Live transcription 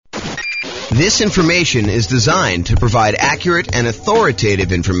This information is designed to provide accurate and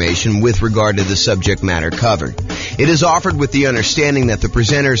authoritative information with regard to the subject matter covered. It is offered with the understanding that the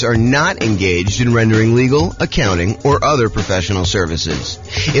presenters are not engaged in rendering legal, accounting, or other professional services.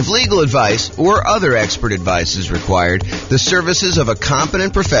 If legal advice or other expert advice is required, the services of a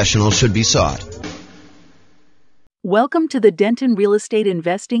competent professional should be sought. Welcome to the Denton Real Estate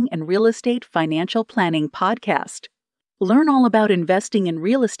Investing and Real Estate Financial Planning Podcast. Learn all about investing in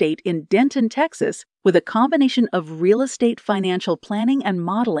real estate in Denton, Texas, with a combination of real estate financial planning and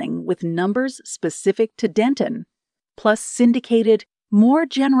modeling with numbers specific to Denton, plus syndicated, more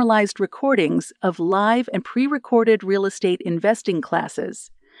generalized recordings of live and pre-recorded real estate investing classes,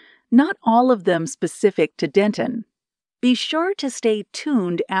 not all of them specific to Denton. Be sure to stay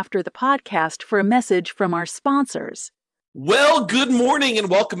tuned after the podcast for a message from our sponsors. Well, good morning and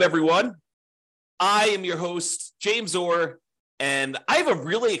welcome, everyone. I am your host, James Orr, and I have a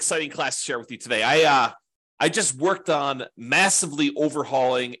really exciting class to share with you today. I just worked on massively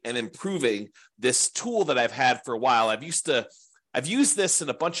overhauling and improving this tool that I've had for a while. I've used this in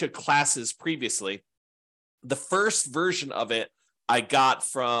a bunch of classes previously. The first version of it I got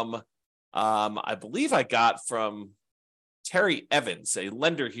from, I believe I got from Terry Evans, a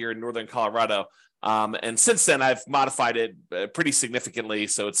lender here in Northern Colorado. And since then, I've modified it pretty significantly,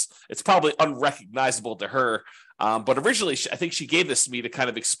 so it's probably unrecognizable to her. But originally, I think she gave this to me to kind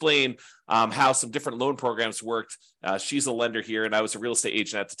of explain how some different loan programs worked. She's a lender here, and I was a real estate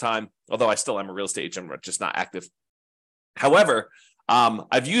agent at the time, although I still am a real estate agent, I'm just not active. However,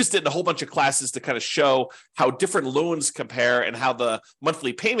 I've used it in a whole bunch of classes to kind of show how different loans compare and how the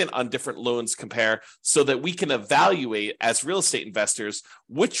monthly payment on different loans compare so that we can evaluate as real estate investors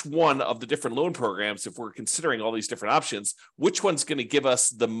which one of the different loan programs, if we're considering all these different options, which one's going to give us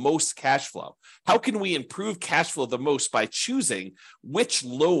the most cash flow. How can we improve cash flow the most by choosing which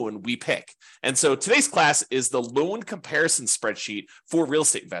loan we pick? And so today's class is the loan comparison spreadsheet for real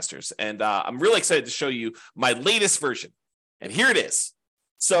estate investors. And I'm really excited to show you my latest version. And here it is.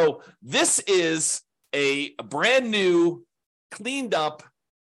 So this is a brand new, cleaned up,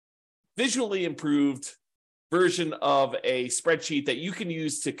 visually improved version of a spreadsheet that you can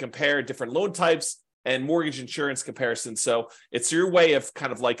use to compare different loan types and mortgage insurance comparisons. So it's your way of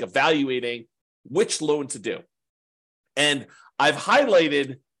kind of like evaluating which loan to do. And I've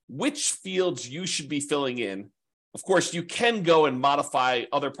highlighted which fields you should be filling in. Of course, you can go and modify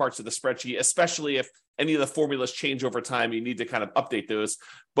other parts of the spreadsheet, especially if any of the formulas change over time, you need to kind of update those.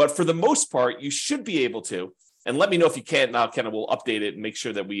 But for the most part, you should be able to, and let me know if you can't, and I'll kind of will update it and make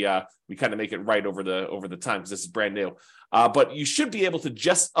sure that we kind of make it right over the time, because this is brand new. But you should be able to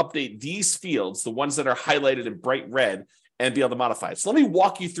just update these fields, the ones that are highlighted in bright red, and be able to modify it. So let me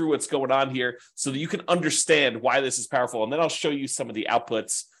walk you through what's going on here so that you can understand why this is powerful. And then I'll show you some of the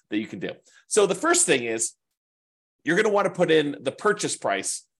outputs that you can do. So the first thing is you're going to want to put in the purchase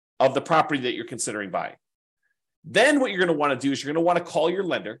price of the property that you're considering buying. Then what you're going to want to do is you're going to want to call your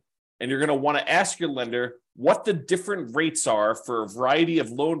lender, and you're going to want to ask your lender what the different rates are for a variety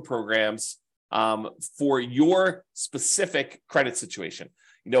of loan programs for your specific credit situation.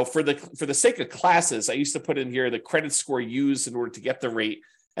 You know, for the sake of classes, I used to put in here the credit score used in order to get the rate,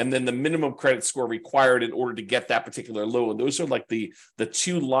 and then the minimum credit score required in order to get that particular loan. Those are like the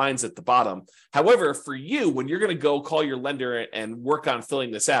two lines at the bottom. However, for you, when you're going to go call your lender and work on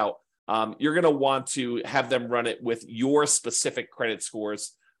filling this out, you're going to want to have them run it with your specific credit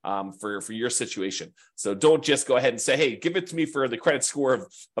scores for your situation. So don't just go ahead and say, hey, give it to me for the credit score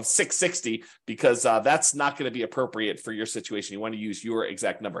of 660, because that's not going to be appropriate for your situation. You want to use your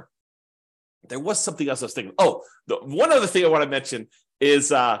exact number. There was something else I was thinking. Oh, one other thing I want to mention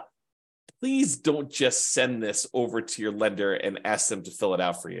is please don't just send this over to your lender and ask them to fill it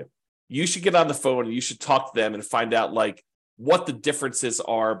out for you. You should get on the phone and you should talk to them and find out like what the differences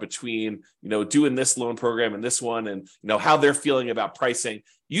are between, you know, doing this loan program and this one, and, you know, how they're feeling about pricing.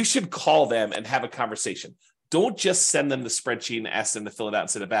 You should call them and have a conversation. Don't just send them the spreadsheet and ask them to fill it out and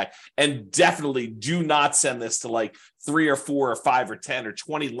send it back. And definitely do not send this to like 3 or 4 or 5 or 10 or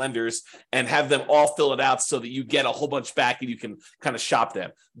 20 lenders and have them all fill it out so that you get a whole bunch back and you can kind of shop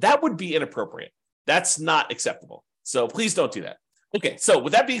them. That would be inappropriate. That's not acceptable. So please don't do that. Okay, so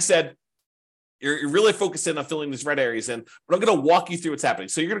with that being said, you're really focusing on filling these red areas in, but I'm going to walk you through what's happening.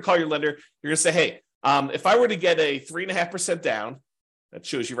 So you're going to call your lender. You're going to say, hey, if I were to get a 3.5% down, that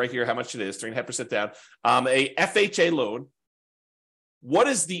shows you right here how much it is, 3.5% down, a FHA loan, what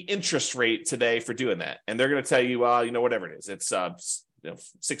is the interest rate today for doing that? And they're going to tell you, you know, whatever it is. It's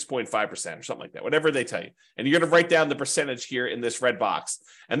 6.5% or something like that, whatever they tell you. And you're going to write down the percentage here in this red box.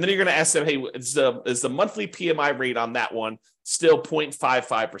 And then you're going to ask them, hey, is the monthly PMI rate on that one still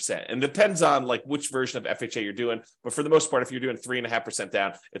 0.55%? And it depends on like which version of FHA you're doing. But for the most part, if you're doing 3.5%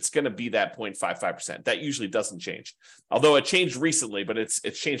 down, it's going to be that 0.55%. That usually doesn't change. Although it changed recently, but it's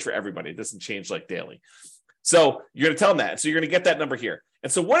changed for everybody. It doesn't change like daily. So you're going to tell them that. So you're going to get that number here.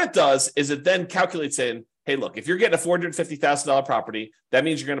 And so what it does is it then calculates in, hey, look, if you're getting a $450,000 property, that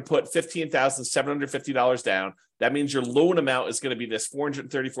means you're going to put $15,750 down. That means your loan amount is going to be this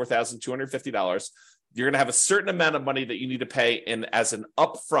 $434,250. You're going to have a certain amount of money that you need to pay in as an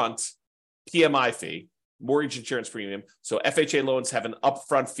upfront PMI fee, mortgage insurance premium. So FHA loans have an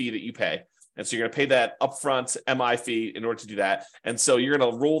upfront fee that you pay. And so you're going to pay that upfront MI fee in order to do that. And so you're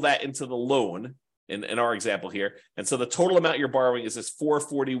going to roll that into the loan in our example here. And so the total amount you're borrowing is this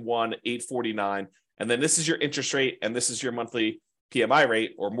 $441,849. And then this is your interest rate, and this is your monthly PMI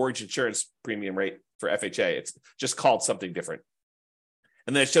rate or mortgage insurance premium rate for FHA. It's just called something different.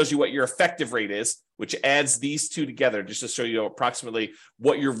 And then it shows you what your effective rate is, which adds these two together just to show you approximately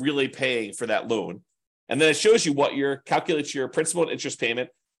what you're really paying for that loan. And then it shows you calculates your principal and interest payment,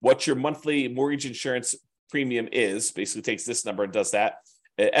 what your monthly mortgage insurance premium is, basically takes this number and does that.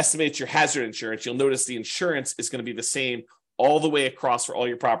 It estimates your hazard insurance. You'll notice the insurance is going to be the same all the way across for all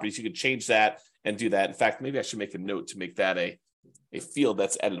your properties. You can change that and do that. In fact, maybe I should make a note to make that a field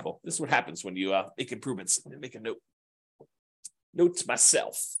that's editable. This is what happens when you make improvements. Let me make a note. Note to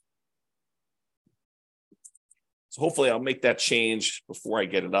myself. So hopefully I'll make that change before I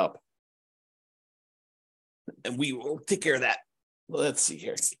get it up. And we will take care of that. Let's see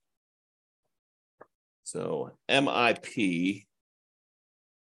here. So MIP.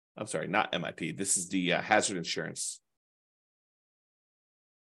 I'm sorry, not MIP. This is the hazard insurance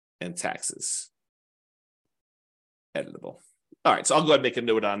and taxes. Editable. All right, so I'll go ahead and make a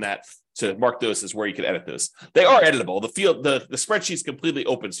note on that to mark those as where you can edit those. They are editable. The spreadsheet is completely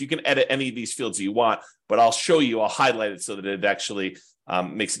open, so you can edit any of these fields you want, but I'll highlight it so that it actually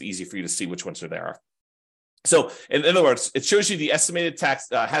makes it easy for you to see which ones there are. So in other words, it shows you the estimated tax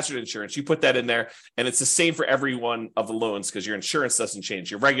hazard insurance. You put that in there, and it's the same for every one of the loans because your insurance doesn't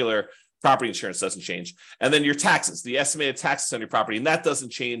change. Your regular property insurance doesn't change. And then your taxes, the estimated taxes on your property, and that doesn't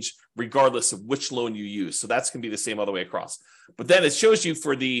change regardless of which loan you use. So that's going to be the same all the way across. But then it shows you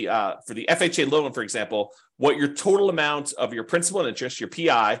for the FHA loan, for example, what your total amount of your principal and interest, your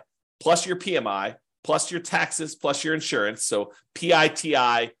PI, plus your PMI, plus your taxes, plus your insurance. So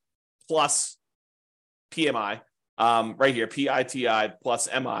PITI plus PMI, right here, PITI plus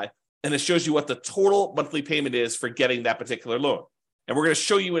MI. And it shows you what the total monthly payment is for getting that particular loan. And we're going to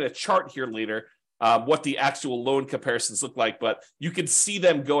show you in a chart here later what the actual loan comparisons look like, but you can see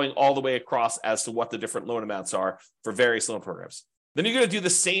them going all the way across as to what the different loan amounts are for various loan programs. Then you're going to do the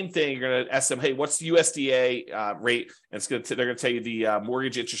same thing. You're going to ask them, hey, what's the USDA rate? And they're going to tell you the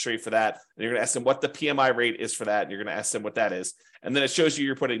mortgage interest rate for that. And you're going to ask them what the PMI rate is for that. And you're going to ask them what that is. And then it shows you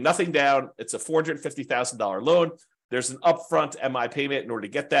you're putting nothing down. It's a $450,000 loan. There's an upfront MI payment in order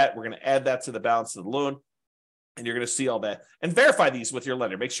to get that. We're going to add that to the balance of the loan. And you're going to see all that and verify these with your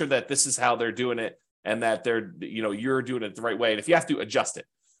lender. Make sure that this is how they're doing it and that you're doing it the right way. And if you have to, adjust it.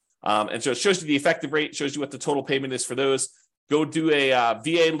 And so it shows you the effective rate, shows you what the total payment is for those. Go do a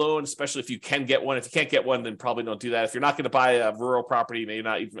VA loan, especially if you can get one. If you can't get one, then probably don't do that. If you're not going to buy a rural property, you may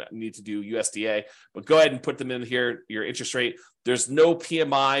not even need to do USDA, but go ahead and put them in here, your interest rate. There's no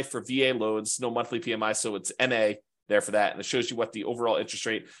PMI for VA loans, no monthly PMI, so it's NA there for that. And it shows you what the overall interest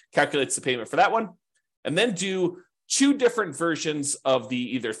rate calculates the payment for that one. And then do two different versions of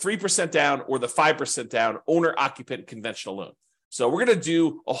the either 3% down or the 5% down owner-occupant conventional loan. So we're going to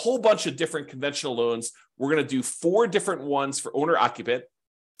do a whole bunch of different conventional loans. We're going to do 4 different ones for owner-occupant,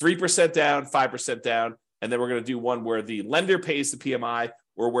 3% down, 5% down, and then we're going to do one where the lender pays the PMI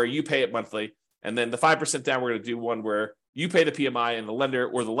or where you pay it monthly. And then the 5% down, we're going to do one where you pay the PMI and the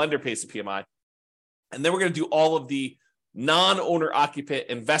lender pays the PMI. And then we're going to do all of the non-owner-occupant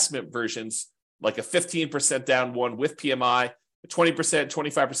investment versions, like a 15% down one with PMI, 20%,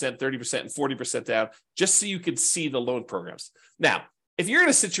 25%, 30%, and 40% down, just so you can see the loan programs. Now, if you're in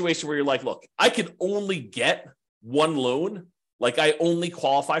a situation where you're like, look, I can only get one loan, like I only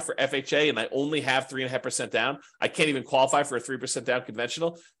qualify for FHA and I only have 3.5% down, I can't even qualify for a 3% down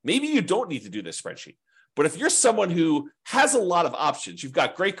conventional, maybe you don't need to do this spreadsheet. But if you're someone who has a lot of options, you've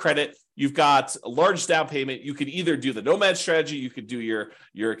got great credit, you've got a large down payment, you could either do the nomad strategy, you could do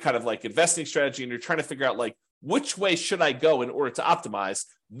your kind of like investing strategy, and you're trying to figure out like, which way should I go in order to optimize?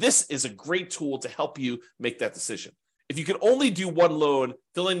 This is a great tool to help you make that decision. If you can only do one loan,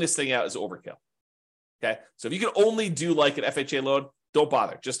 filling this thing out is overkill. Okay. So if you can only do like an FHA loan, don't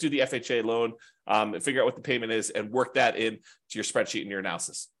bother. Just do the FHA loan, and figure out what the payment is and work that into your spreadsheet and your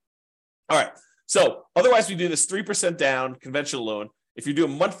analysis. All right. So otherwise, we do this 3% down conventional loan. If you're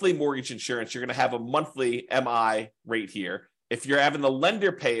doing monthly mortgage insurance, you're going to have a monthly MI rate here. If you're having the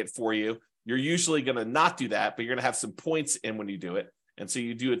lender pay it for you, you're usually going to not do that, but you're going to have some points in when you do it. And so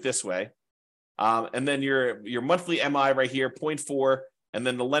you do it this way. And then your monthly MI right here, 0.4, and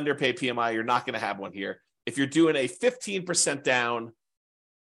then the lender pay PMI, you're not going to have one here. If you're doing a 15% down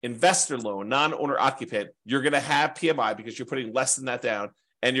investor loan, non-owner occupant, you're going to have PMI because you're putting less than that down,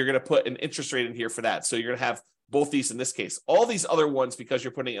 and you're going to put an interest rate in here for that. So you're going to have both these in this case. All these other ones, because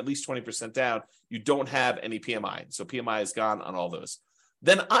you're putting at least 20% down, you don't have any PMI. So PMI is gone on all those.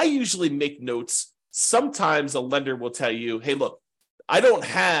 Then I usually make notes. Sometimes a lender will tell you, hey, look, I don't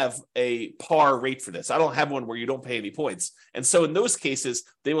have a par rate for this. I don't have one where you don't pay any points. And so in those cases,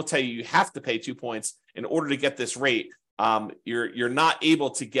 they will tell you have to pay 2 points in order to get this rate. You're not able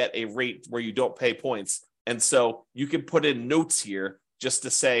to get a rate where you don't pay points. And so you can put in notes here just to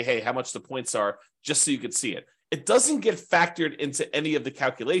say, hey, how much the points are, just so you can see it. It doesn't get factored into any of the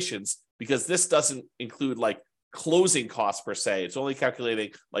calculations because this doesn't include like closing costs per se. It's only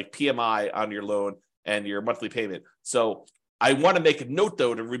calculating like PMI on your loan and your monthly payment. So I want to make a note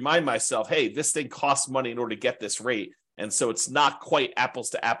though to remind myself, hey, this thing costs money in order to get this rate. And so it's not quite apples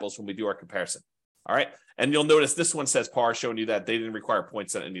to apples when we do our comparison. All right. And you'll notice this one says par, showing you that they didn't require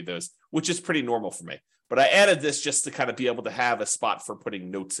points on any of those, which is pretty normal for me. But I added this just to kind of be able to have a spot for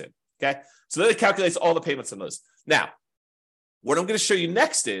putting notes in. Okay. So then it calculates all the payments on those. Now, what I'm going to show you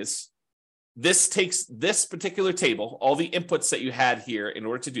next is this takes this particular table, all the inputs that you had here in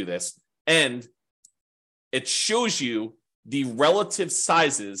order to do this, and it shows you the relative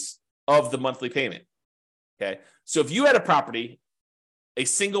sizes of the monthly payment. Okay. So if you had a property, a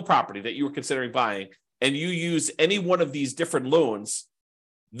single property that you were considering buying, and you use any one of these different loans,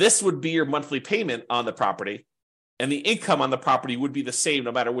 this would be your monthly payment on the property, and the income on the property would be the same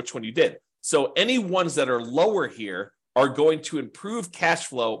no matter which one you did. So any ones that are lower here are going to improve cash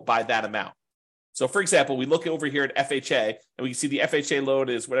flow by that amount. So for example, we look over here at FHA, and we can see the FHA loan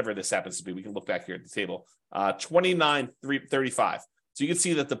is whatever this happens to be. We can look back here at the table, $29,335. So you can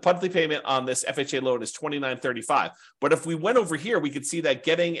see that the monthly payment on this FHA loan is $29,335. But if we went over here, we could see that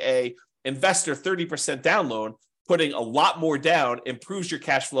getting a investor 30% down loan, putting a lot more down, improves your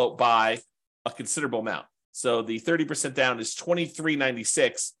cash flow by a considerable amount. So the 30% down is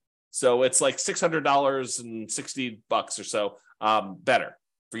 $23.96. So it's like $600 or so better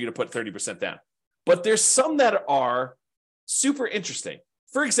for you to put 30% down. But there's some that are super interesting.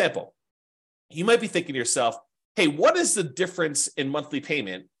 For example, you might be thinking to yourself, hey, what is the difference in monthly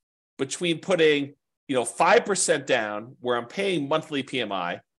payment between putting, 5% down where I'm paying monthly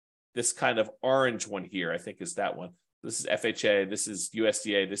PMI, this kind of orange one here, I think is that one. This is FHA, this is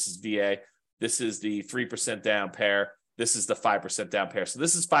USDA, this is VA, this is the 3% down pair, this is the 5% down pair. So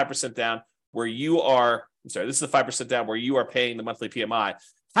this is 5% down where you are, this is the 5% down where you are paying the monthly PMI.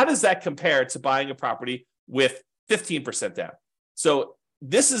 How does that compare to buying a property with 15% down? So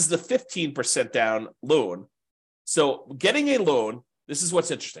this is the 15% down loan. So getting a loan, this is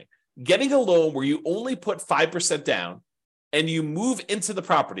what's interesting. Getting a loan where you only put 5% down and you move into the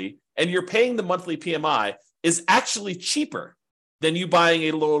property and you're paying the monthly PMI is actually cheaper than you buying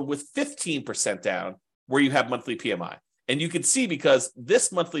a loan with 15% down where you have monthly PMI. And you can see because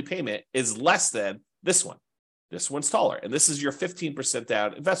this monthly payment is less than this one. This one's taller. And this is your 15%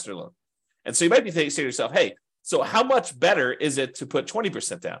 down investor loan. And so you might be saying to yourself, hey, so how much better is it to put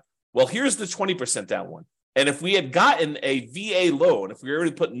 20% down? Well, here's the 20% down one. And if we had gotten a VA loan, if we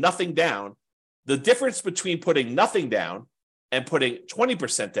already put nothing down, the difference between putting nothing down and putting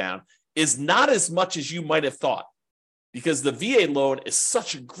 20% down is not as much as you might have thought, because the VA loan is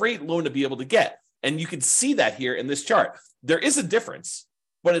such a great loan to be able to get. And you can see that here in this chart. There is a difference,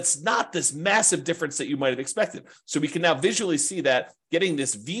 but it's not this massive difference that you might have expected. So we can now visually see that getting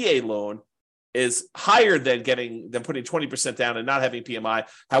this VA loan is higher than putting 20% down and not having PMI.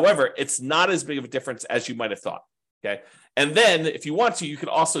 However, it's not as big of a difference as you might have thought. Okay. And then if you want to, you can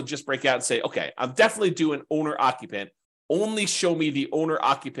also just break out and say, okay, I'm definitely doing owner occupant. Only show me the owner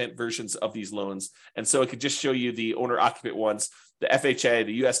occupant versions of these loans. And so it could just show you the owner occupant ones, the FHA,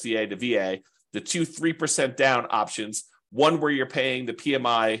 the USDA, the VA, the 3% down options, one where you're paying the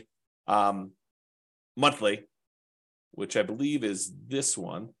PMI monthly, which I believe is this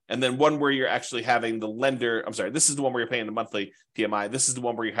one. And then one where you're actually having the lender, this is the one where you're paying the monthly PMI. This is the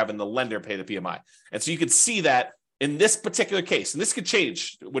one where you're having the lender pay the PMI. And so you can see that in this particular case, and this could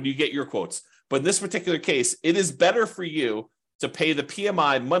change when you get your quotes, but in this particular case, it is better for you to pay the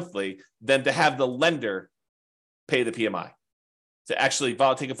PMI monthly than to have the lender pay the PMI. Does to actually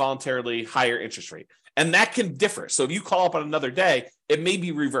take a voluntarily higher interest rate. And that can differ. So if you call up on another day, it may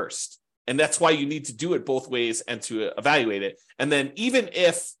be reversed. And that's why you need to do it both ways and to evaluate it. And then even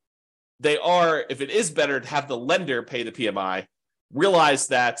if it is better to have the lender pay the PMI, realize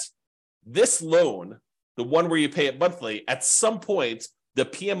that this loan, the one where you pay it monthly, at some point, the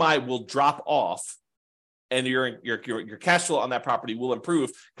PMI will drop off and your cash flow on that property will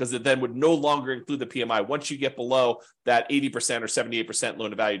improve because it then would no longer include the PMI once you get below that 80% or 78% loan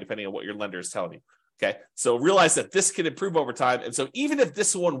to value, depending on what your lender is telling you. Okay, so realize that this can improve over time. And so even if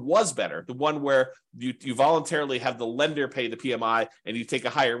this one was better, the one where you voluntarily have the lender pay the PMI and you take a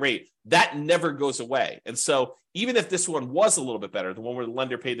higher rate, that never goes away. And so even if this one was a little bit better, the one where the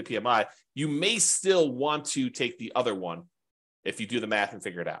lender paid the PMI, you may still want to take the other one if you do the math and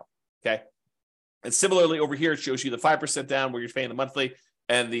figure it out. Okay. And similarly over here, it shows you the 5% down where you're paying the monthly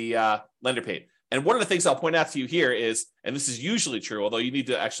and the lender paid. And one of the things I'll point out to you here is, and this is usually true, although you need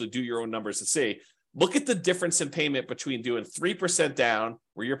to actually do your own numbers to see, look at the difference in payment between doing 3% down,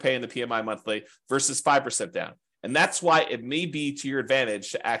 where you're paying the PMI monthly, versus 5% down. And that's why it may be to your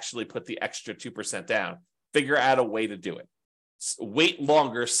advantage to actually put the extra 2% down. Figure out a way to do it. Wait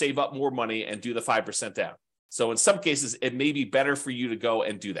longer, save up more money, and do the 5% down. So in some cases, it may be better for you to go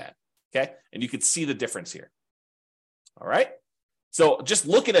and do that. Okay? And you can see the difference here. All right? So just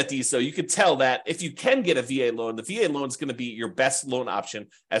looking at these, though, you can tell that if you can get a VA loan, the VA loan is going to be your best loan option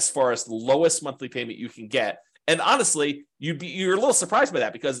as far as the lowest monthly payment you can get. And honestly, you're a little surprised by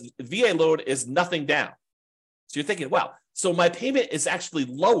that because the VA loan is nothing down. So you're thinking, wow, so my payment is actually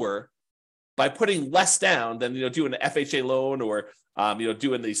lower by putting less down than doing an FHA loan or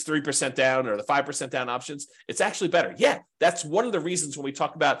doing these 3% down or the 5% down options. It's actually better. Yeah, that's one of the reasons when we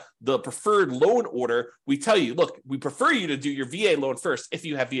talk about the preferred loan order, we tell you, look, we prefer you to do your VA loan first if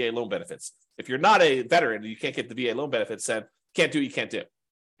you have VA loan benefits. If you're not a veteran and you can't get the VA loan benefits, then can't do what you can't do.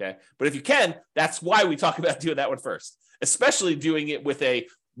 Okay, but if you can, that's why we talk about doing that one first, especially doing it with a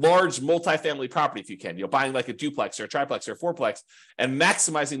large multifamily property if you can, buying like a duplex or a triplex or a fourplex and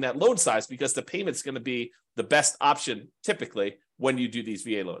maximizing that loan size because the payment's going to be the best option typically when you do these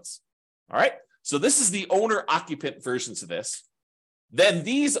VA loans. All right. So this is the owner occupant versions of this. Then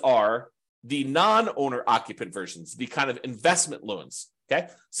these are the non-owner occupant versions, the kind of investment loans. Okay.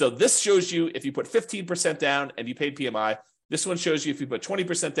 So this shows you if you put 15% down and you paid PMI. This one shows you if you put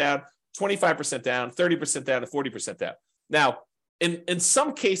 20% down, 25% down, 30% down, and 40% down. Now, in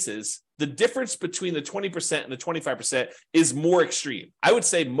some cases, the difference between the 20% and the 25% is more extreme. I would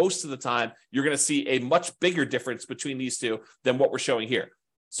say most of the time, you're going to see a much bigger difference between these two than what we're showing here.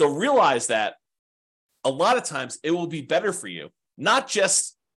 So realize that a lot of times it will be better for you, not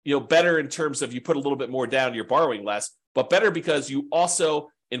just better in terms of you put a little bit more down, you're borrowing less, but better because you also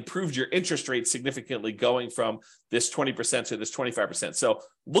improved your interest rate significantly going from this 20% to this 25%. So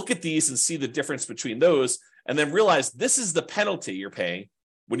look at these and see the difference between those. And then realize this is the penalty you're paying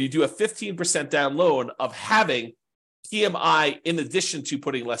when you do a 15% down loan of having PMI in addition to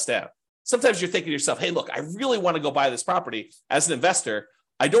putting less down. Sometimes you're thinking to yourself, hey, look, I really want to go buy this property as an investor.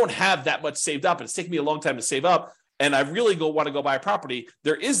 I don't have that much saved up. It's taken me a long time to save up. And I really want to go buy a property.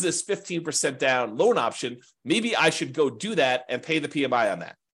 There is this 15% down loan option. Maybe I should go do that and pay the PMI on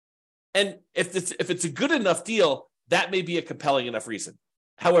that. And if it's a good enough deal, that may be a compelling enough reason.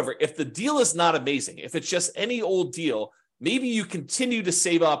 However, if the deal is not amazing, if it's just any old deal, maybe you continue to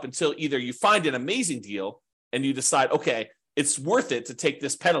save up until either you find an amazing deal and you decide, okay, it's worth it to take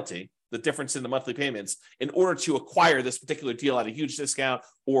this penalty, the difference in the monthly payments, in order to acquire this particular deal at a huge discount,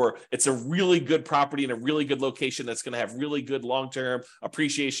 or it's a really good property in a really good location that's going to have really good long-term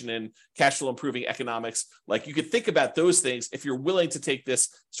appreciation and cash flow improving economics. Like you could think about those things if you're willing to take this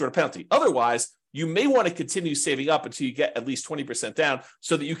sort of penalty. Otherwise, you may want to continue saving up until you get at least 20% down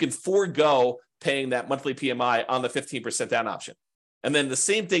so that you can forego paying that monthly PMI on the 15% down option. And then the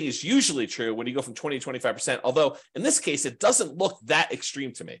same thing is usually true when you go from 20 to 25%, although in this case, it doesn't look that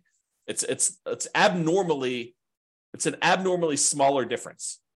extreme to me. It's an abnormally smaller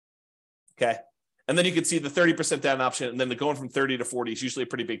difference. Okay. And then you can see the 30% down option, and then the going from 30 to 40 is usually a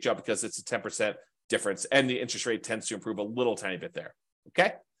pretty big jump because it's a 10% difference, and the interest rate tends to improve a little tiny bit there.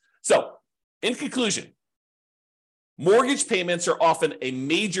 Okay. So in conclusion, mortgage payments are often a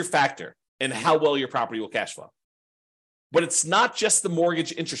major factor in how well your property will cash flow. But it's not just the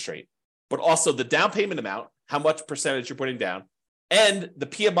mortgage interest rate, but also the down payment amount, how much percentage you're putting down, and the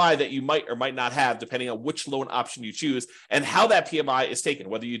PMI that you might or might not have, depending on which loan option you choose, and how that PMI is taken,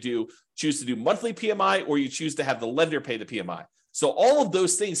 whether you choose to do monthly PMI or you choose to have the lender pay the PMI. So all of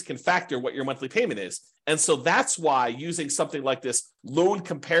those things can factor what your monthly payment is. And so that's why using something like this loan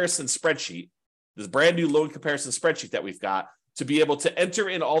comparison spreadsheet, this brand new loan comparison spreadsheet that we've got, to be able to enter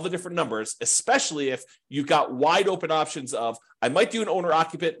in all the different numbers, especially if you've got wide open options of, I might do an owner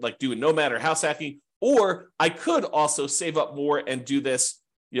occupant, like do a nomad or house hacking, or I could also save up more and do this,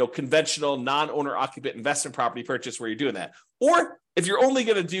 conventional non-owner occupant investment property purchase where you're doing that. Or if you're only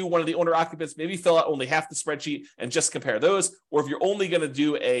going to do one of the owner occupants, maybe fill out only half the spreadsheet and just compare those. Or if you're only going to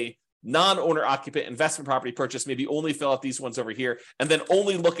do a non-owner occupant investment property purchase, maybe only fill out these ones over here and then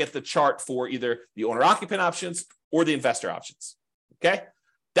only look at the chart for either the owner occupant options or the investor options. Okay,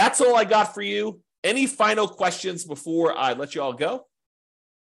 that's all I got for you. Any final questions before I let you all go?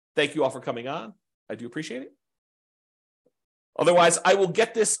 Thank you all for coming on. I do appreciate it. Otherwise, I will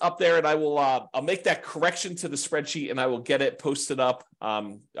get this up there and I'll make that correction to the spreadsheet and I will get it posted up.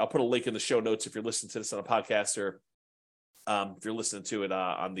 I'll put a link in the show notes if you're listening to this on a podcast, or if you're listening to it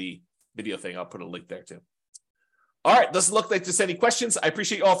on the video thing, I'll put a link there too. All right, doesn't look like there's any questions. I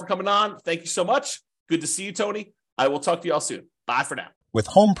appreciate you all for coming on. Thank you so much. Good to see you, Tony. I will talk to you all soon. Bye for now. With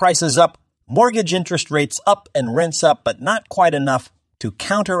home prices up, mortgage interest rates up, and rents up, but not quite enough to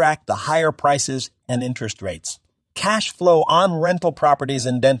counteract the higher prices and interest rates, cash flow on rental properties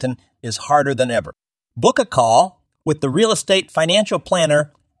in Denton is harder than ever. Book a call with the Real Estate Financial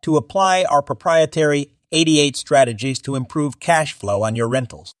Planner to apply our proprietary 88 strategies to improve cash flow on your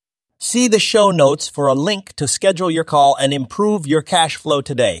rentals. See the show notes for a link to schedule your call and improve your cash flow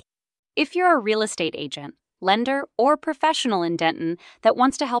today. If you're a real estate agent, lender, or professional in Denton that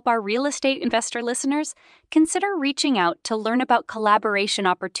wants to help our real estate investor listeners, consider reaching out to learn about collaboration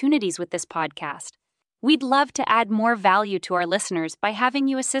opportunities with this podcast. We'd love to add more value to our listeners by having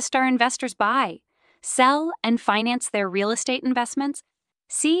you assist our investors buy, sell, and finance their real estate investments.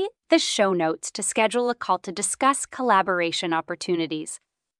 See the show notes to schedule a call to discuss collaboration opportunities.